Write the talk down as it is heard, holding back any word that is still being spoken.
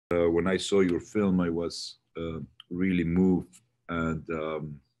when I saw your film, I was really moved, and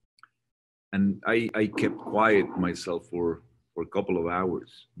I kept quiet myself for a couple of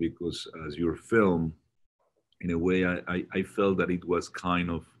hours, because as your film, in a way, I felt that it was kind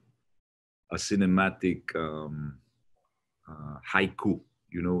of a cinematic haiku.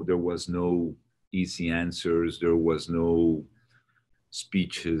 You know, there was no easy answers, there was no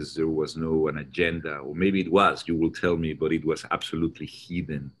speeches, there was no an agenda, or maybe it was, you will tell me, but it was absolutely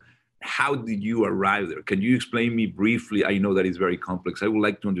hidden. How did you arrive there? Can you explain me briefly? I know that it's very complex. I would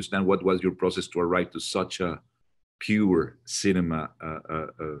like to understand what was your process to arrive to such a pure cinema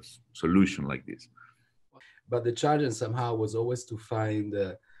solution like this. But the challenge somehow was always to find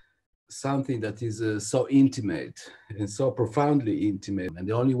something that is so intimate and so profoundly intimate. And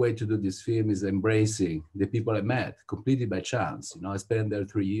the only way to do this film is embracing the people I met completely by chance. You know, I spent there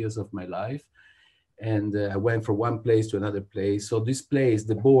 3 years of my life, and I went from one place to another place. So this place,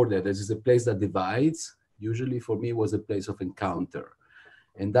 the border, this is a place that divides, usually for me was a place of encounter.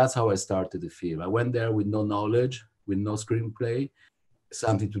 And that's how I started the film. I went there with no knowledge, with no screenplay,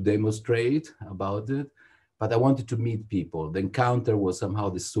 something to demonstrate about it. But I wanted to meet people. The encounter was somehow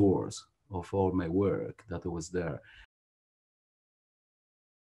the source of all my work that was there.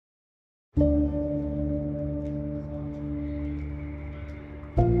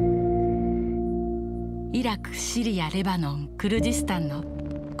 イラク、シリア、レバノン、クルディスタンの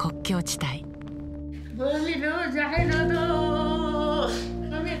国境地帯。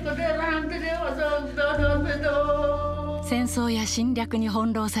戦争や侵略に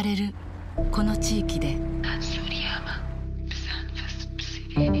翻弄されるこの地域で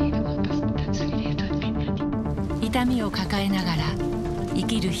痛みを抱えながら生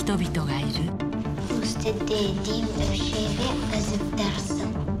きる人々がいる。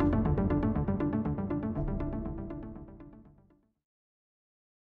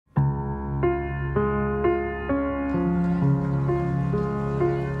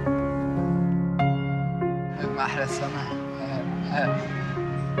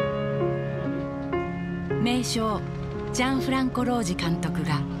名将ジャンフランコ・ロージ監督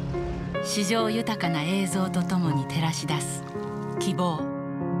が詩情豊かな映像とともに照らし出す希望。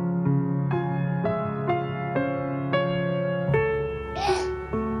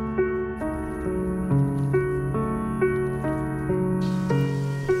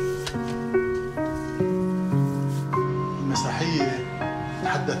المسرحية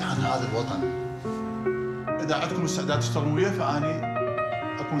تحدث عن هذا الوطن. إذا عندكم استعداد تشتغلون وياه فأني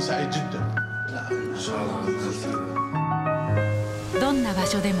أكون سعيد جدا. どんな場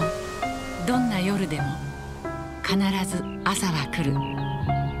所でもどんな夜でも必ず朝は来る。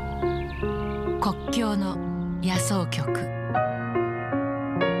国境の夜想曲。